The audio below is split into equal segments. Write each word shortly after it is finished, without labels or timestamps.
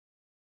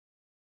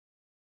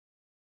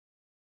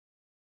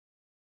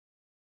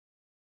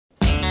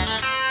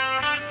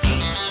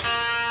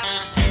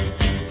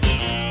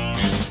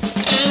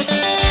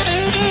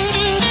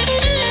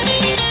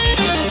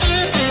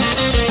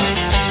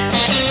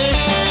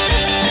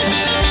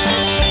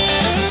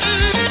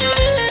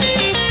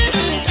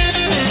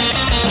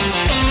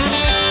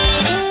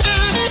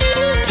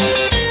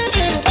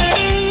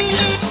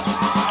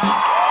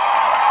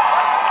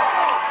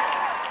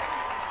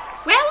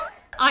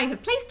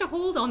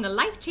on the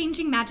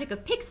life-changing magic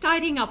of pigs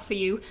tidying up for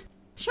you.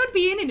 Should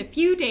be in a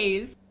few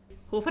days.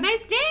 Have a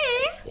nice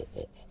day!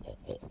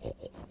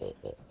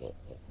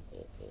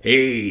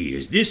 Hey,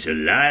 is this a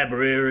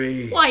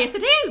library? Why, yes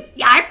it is!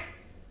 Yarp!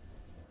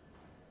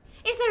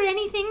 Is there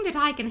anything that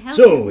I can help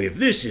you? So, if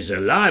this is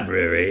a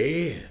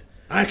library,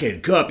 I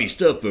can copy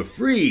stuff for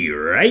free,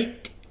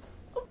 right?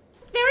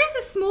 There is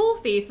a small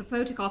fee for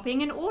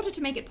photocopying in order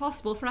to make it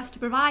possible for us to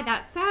provide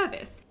that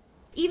service.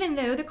 Even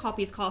though the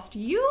copies cost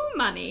you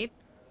money,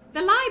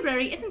 the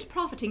library isn't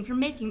profiting from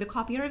making the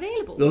copier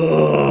available.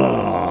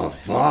 Oh,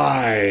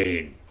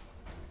 fine.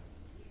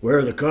 Where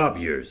are the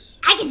copiers?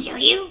 I can show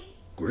you.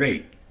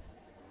 Great.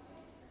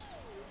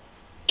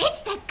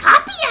 It's the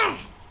copier.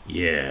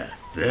 Yeah,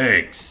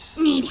 thanks.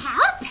 Need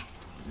help?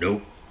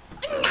 Nope.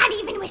 Not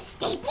even with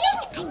stapling?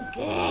 I'm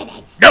good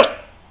at stapling. Nope!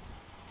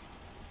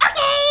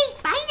 Okay,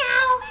 bye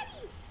now.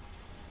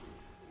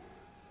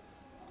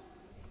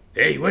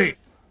 Hey, wait.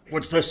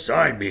 What's the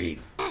sign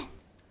mean?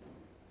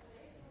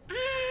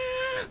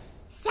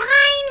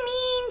 Sign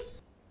means...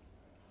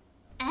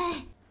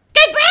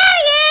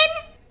 Librarian!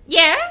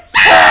 Yes?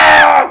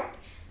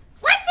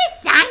 What's the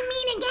sign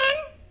mean again?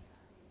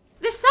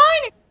 The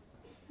sign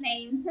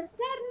explains that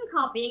certain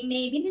copying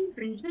may be an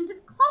infringement of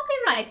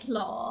copyright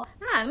law,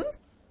 and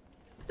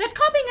that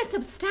copying a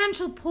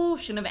substantial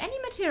portion of any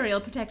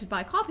material protected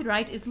by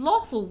copyright is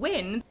lawful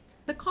when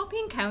the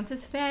copying counts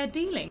as fair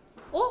dealing,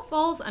 or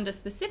falls under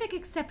specific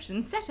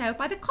exceptions set out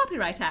by the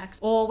Copyright Act,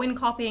 or when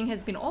copying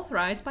has been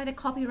authorized by the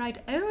copyright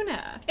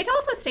owner. It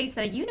also states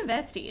that a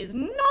university is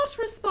not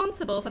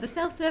responsible for the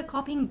self-serve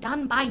copying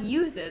done by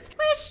users.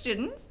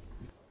 Questions?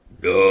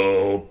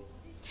 Nope.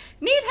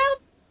 Need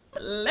help?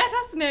 Let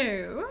us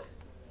know.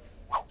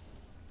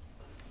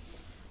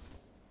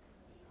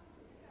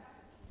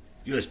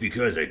 Just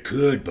because I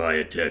could buy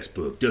a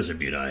textbook doesn't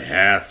mean I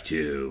have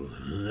to.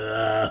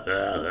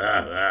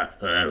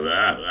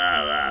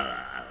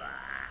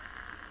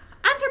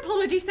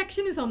 Anthropology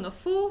section is on the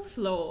 4th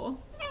floor.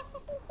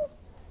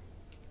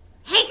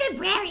 Hey,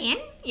 librarian.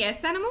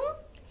 Yes, animal?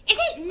 Is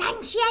it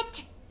lunch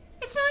yet?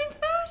 It's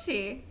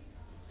 9:30.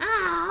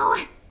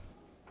 Oh.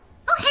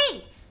 Oh,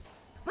 hey.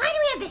 Why do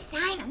we have the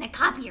sign on the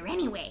copier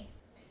anyway?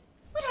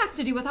 It has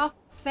to do with our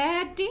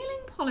fair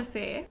dealing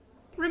policy.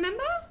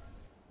 Remember?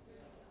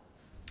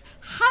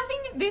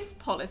 Having this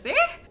policy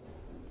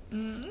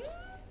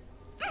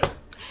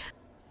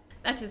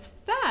that is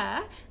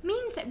fair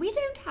means that we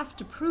don't have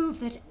to prove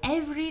that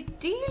every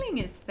dealing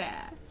is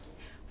fair.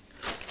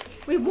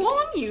 We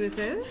warn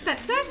users that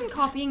certain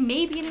copying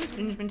may be an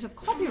infringement of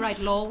copyright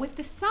law with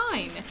the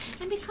sign,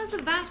 and because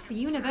of that, the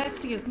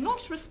university is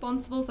not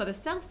responsible for the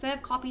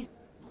self-serve copies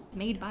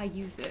made by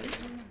users.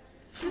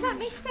 Does that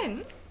make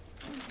sense?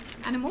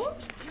 Animal?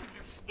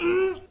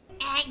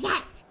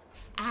 Yes.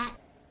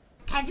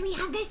 Because we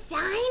have this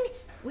sign,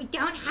 we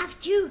don't have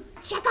to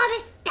check all the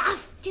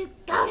stuff to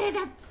go to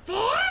the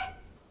fair?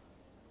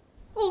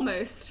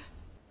 Almost.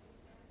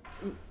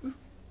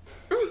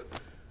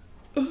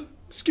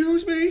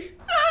 Excuse me?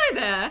 Hi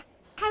there.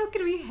 How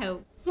can we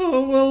help?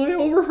 Oh, well, I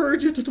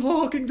overheard you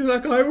talking to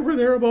that guy over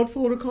there about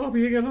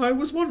photocopying, and I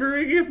was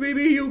wondering if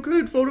maybe you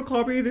could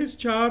photocopy this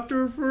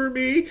chapter for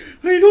me.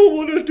 I don't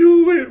want to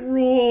do it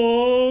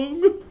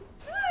wrong.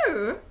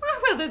 Oh,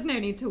 well, there's no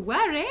need to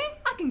worry.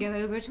 I can go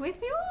over it with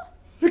you.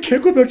 I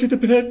can't go back to the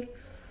pen.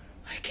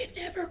 I can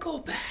never go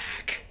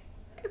back.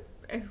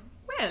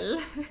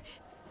 Well,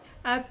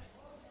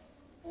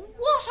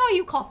 what are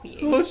you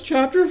copying? Well, it's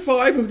chapter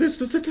 5 of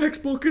this. It's the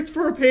textbook. It's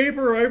for a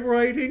paper I'm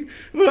writing.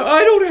 But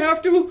I don't have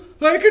to.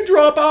 I can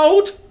drop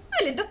out.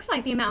 Well, it looks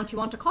like the amount you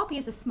want to copy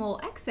is a small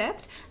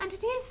excerpt, and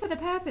it is for the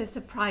purpose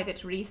of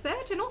private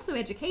research and also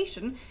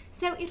education,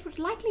 so it would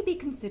likely be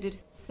considered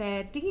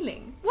fair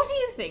dealing. What do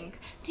you think?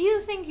 Do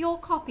you think your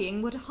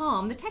copying would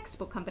harm the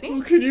textbook company?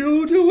 Oh, can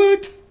you do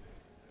it?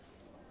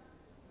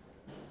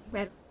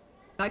 Well,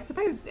 I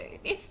suppose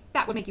if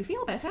that would make you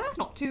feel better, it's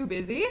not too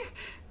busy.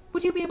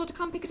 Would you be able to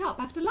come pick it up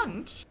after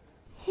lunch?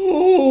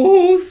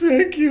 Oh,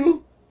 thank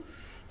you.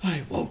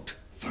 I won't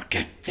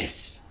forget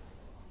this.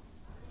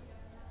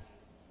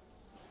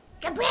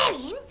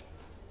 Librarian,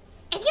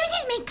 if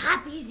users make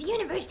copies, the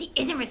university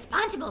isn't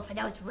responsible for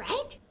those,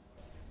 right?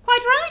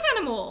 Quite right,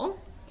 Animal.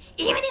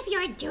 Even if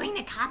you're doing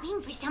the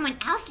copying for someone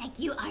else like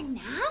you are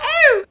now?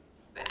 Oh,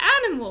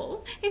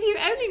 Animal, if you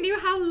only knew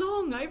how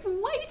long I've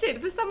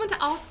waited for someone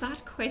to ask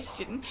that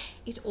question.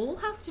 It all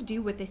has to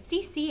do with the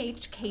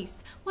CCH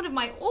case, one of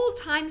my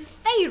all-time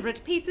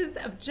favourite pieces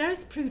of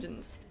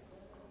jurisprudence.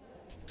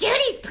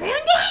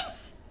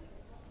 Jurisprudence?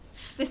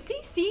 The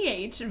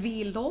CCH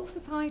v. Law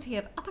Society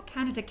of Upper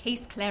Canada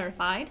case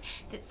clarified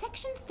that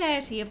Section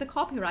 30 of the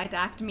Copyright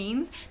Act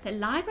means that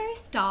library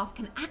staff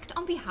can act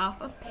on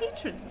behalf of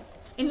patrons.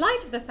 In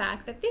light of the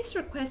fact that this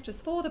request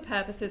was for the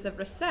purposes of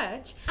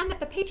research and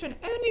that the patron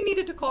only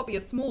needed to copy a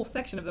small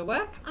section of the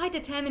work, I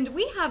determined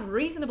we have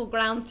reasonable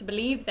grounds to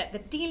believe that the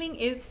dealing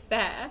is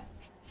fair.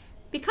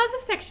 Because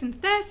of Section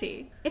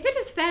 30, if it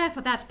is fair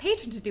for that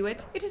patron to do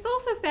it, it is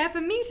also fair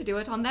for me to do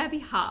it on their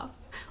behalf.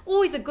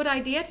 Always a good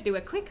idea to do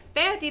a quick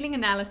fair dealing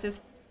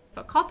analysis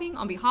for copying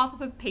on behalf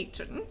of a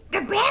patron.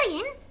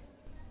 Librarian?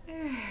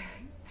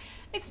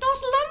 It's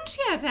not lunch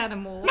yet,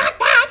 Animal. Not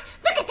that!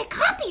 Look at the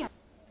copier!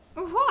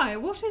 Why?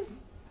 What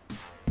is...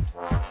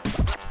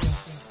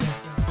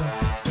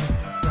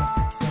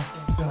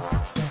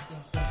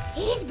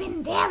 He's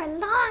been there a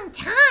long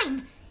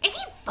time. Is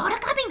he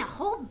photocopying the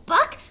whole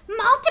book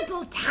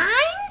multiple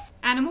times?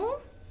 Animal?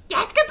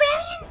 Yes,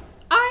 Librarian?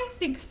 I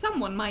think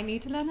someone might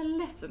need to learn a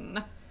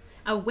lesson.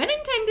 A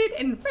well-intended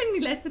and friendly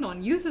lesson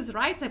on users'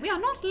 rights that we are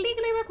not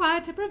legally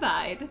required to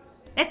provide.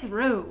 Let's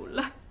roll.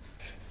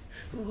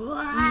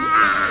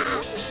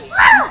 Wow!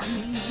 Wow!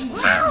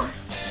 Wow!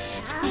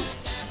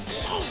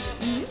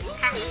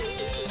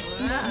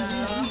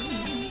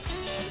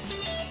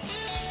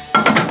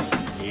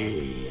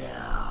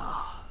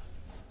 Yeah.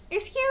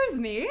 Excuse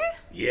me?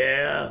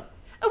 Yeah?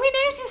 We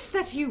noticed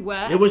that you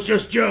were... It was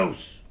just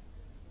juice.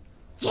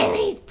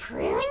 Judy's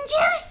prune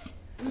juice?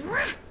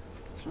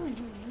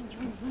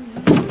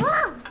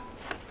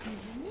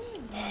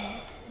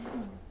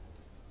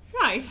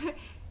 Right.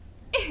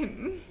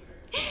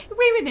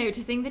 We were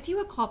noticing that you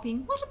were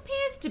copying what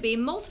appears to be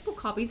multiple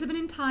copies of an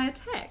entire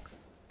text.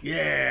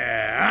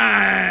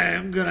 Yeah,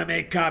 I'm gonna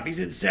make copies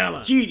and sell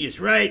them. Genius,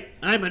 right?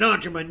 I'm an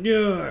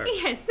entrepreneur.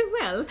 Yes,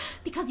 well,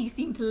 because you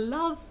seem to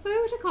love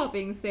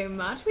photocopying so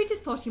much, we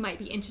just thought you might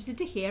be interested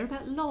to hear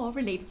about law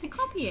related to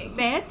copying.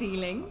 Fair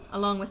dealing,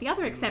 along with the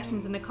other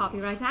exceptions in the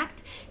Copyright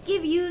Act,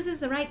 give users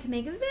the right to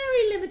make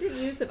very limited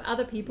use of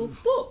other people's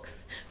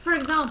books. For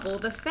example,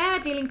 the fair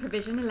dealing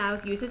provision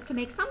allows users to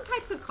make some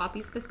types of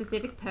copies for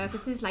specific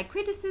purposes like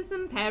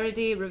criticism,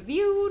 parody,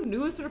 review,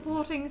 news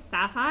reporting,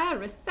 satire,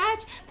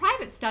 research,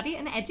 private study,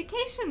 and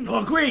education.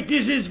 Oh, great,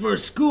 this is for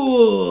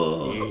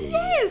school.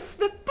 Yes,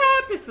 the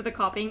purpose for the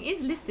copying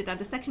is listed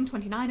under Section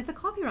 29 of the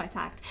Copyright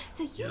Act,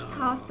 so you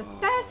cast the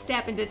first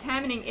step in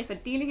determining if a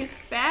dealing is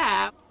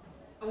fair.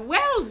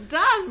 Well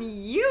done,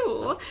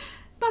 you!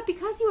 But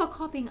because you are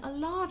copying a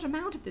large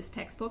amount of this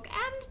textbook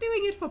and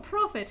doing it for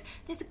profit,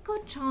 there's a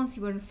good chance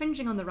you are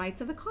infringing on the rights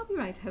of the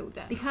copyright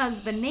holder.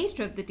 Because the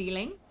nature of the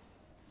dealing,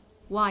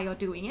 why you're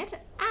doing it,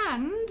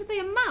 and the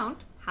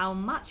amount, how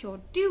much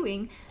you're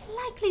doing,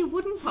 likely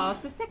wouldn't pass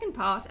the second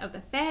part of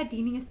the fair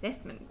dealing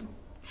assessment.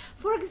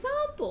 For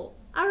example,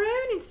 our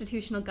own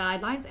institutional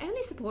guidelines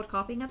only support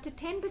copying up to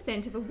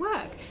 10% of a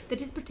work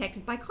that is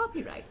protected by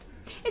copyright.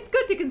 It's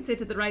good to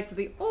consider the rights of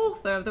the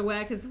author of the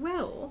work as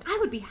well. I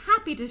would be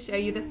happy to show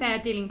you the fair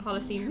dealing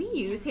policy we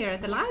use here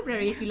at the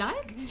library if you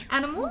like.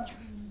 Animal?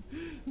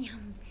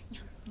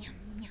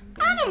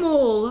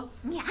 Animal!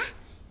 Yeah?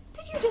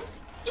 Did you just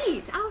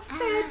eat our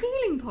fair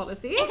dealing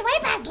policy? It's way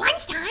past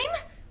lunchtime.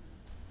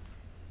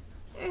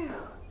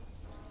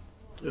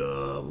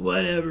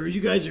 Whatever.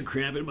 You guys are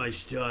cramping my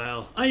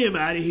style. I am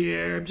out of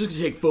here. I'm just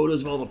gonna take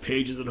photos of all the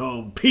pages at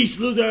home. Peace,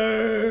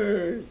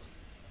 losers!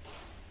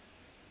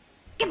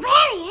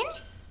 Librarian?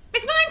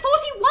 It's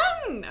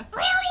 9:41!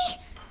 Really?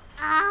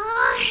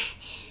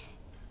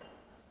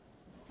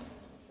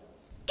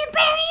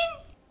 Librarian?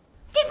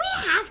 Did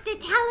we have to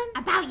tell him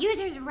about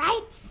users'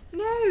 rights?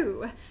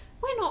 No,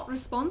 we're not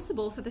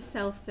responsible for the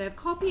self-serve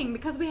copying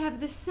because we have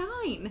this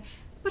sign.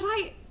 But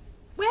I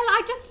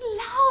just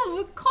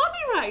love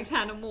copyright,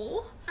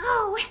 Animal.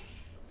 Oh,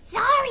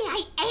 sorry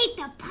I ate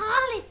the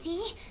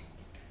policy.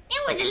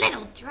 It was a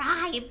little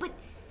dry, but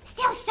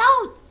still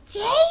so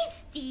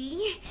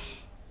tasty.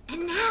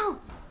 And now,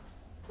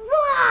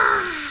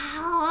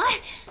 wow!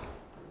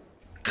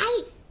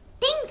 I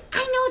think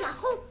I know the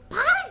whole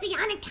policy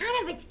on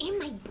account of it's in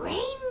my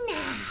brain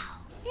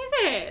now. Is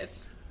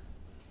it?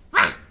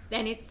 Ah,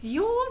 Then it's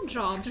your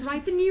job to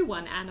write the new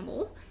one,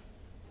 Animal.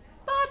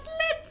 But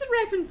let's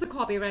reference the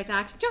Copyright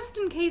Act just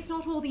in case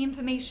not all the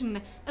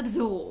information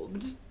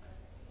absorbed.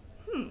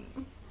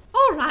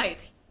 All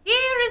right,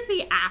 here is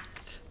the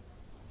Act.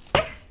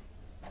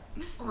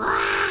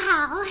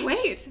 wow!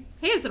 Wait,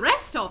 here's the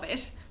rest of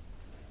it.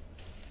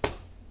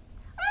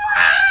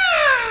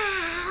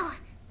 Wow!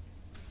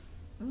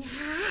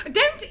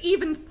 Don't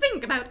even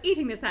think about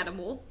eating this,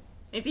 Animal.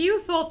 If you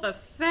thought the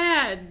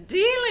fair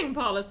dealing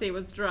policy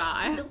was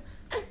dry.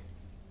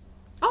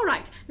 All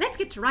right, let's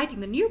get to writing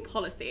the new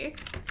policy.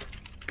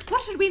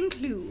 What should we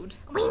include?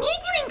 We need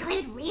to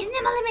include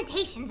reasonable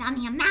limitations on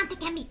the amount that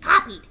can be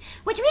copied,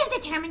 which we have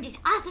determined is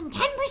often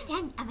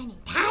 10% of an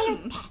entire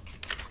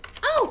text.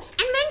 Oh, and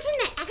mention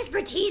that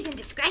expertise and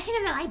discretion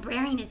of the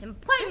librarian is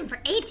important for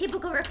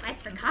atypical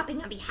requests for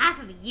copying on behalf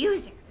of a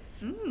user.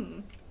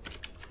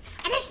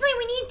 Additionally,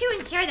 we need to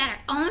ensure that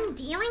our own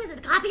dealings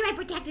with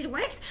copyright-protected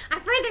works are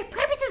for the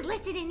purposes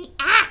listed in the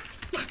Act.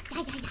 Yeah.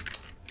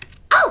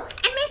 Oh,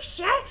 and make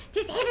sure to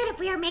say that if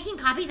we are making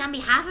copies on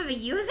behalf of a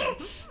user,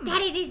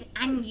 that it is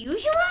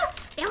unusual,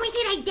 then we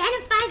should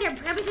identify their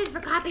purposes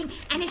for copying,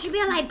 and it should be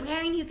a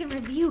librarian who can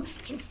review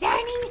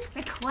concerning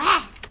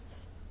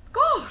requests.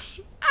 Gosh,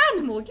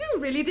 Animal, you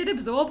really did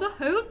absorb the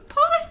whole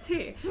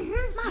policy.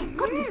 My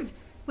goodness,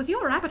 with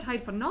your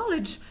appetite for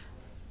knowledge,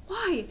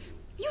 why,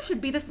 you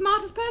should be the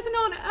smartest person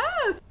on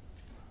earth.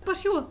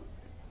 But you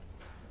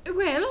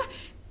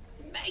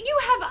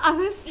have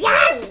other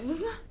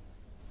skills.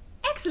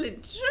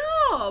 Excellent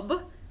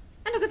job!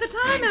 And look at the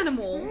time,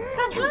 Animal.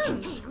 That's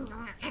lunch.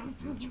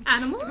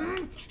 Animal?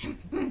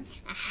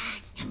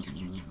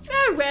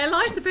 Oh, well,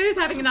 I suppose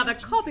having another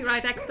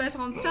copyright expert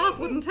on staff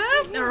wouldn't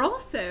hurt. There are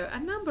also a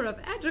number of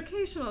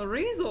educational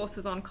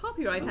resources on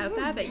copyright out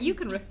there that you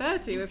can refer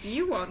to if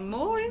you want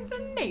more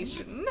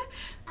information.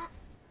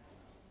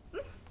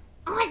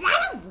 Oh, is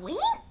that a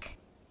wink?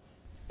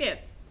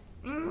 Yes.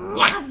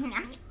 Animal?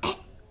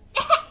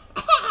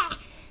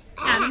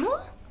 Animal?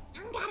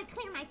 I've got to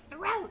clear my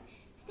throat.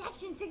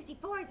 Section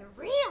 64 is a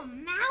real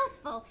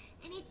mouthful,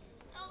 and it's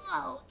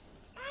so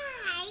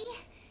dry.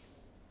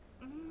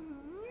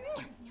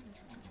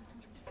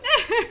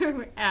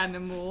 Oh,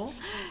 Animal.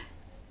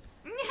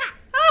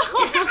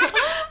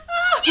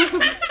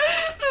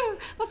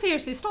 But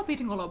seriously, stop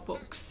eating all our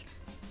books.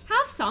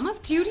 Have some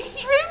of Judy's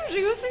prune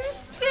juice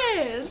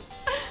instead.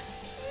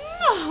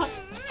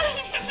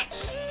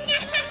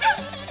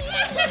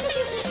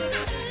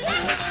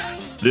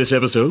 This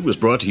episode was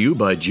brought to you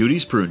by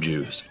Judy's Prune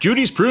Juice.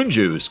 Judy's Prune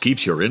Juice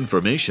keeps your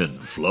information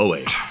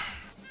flowing.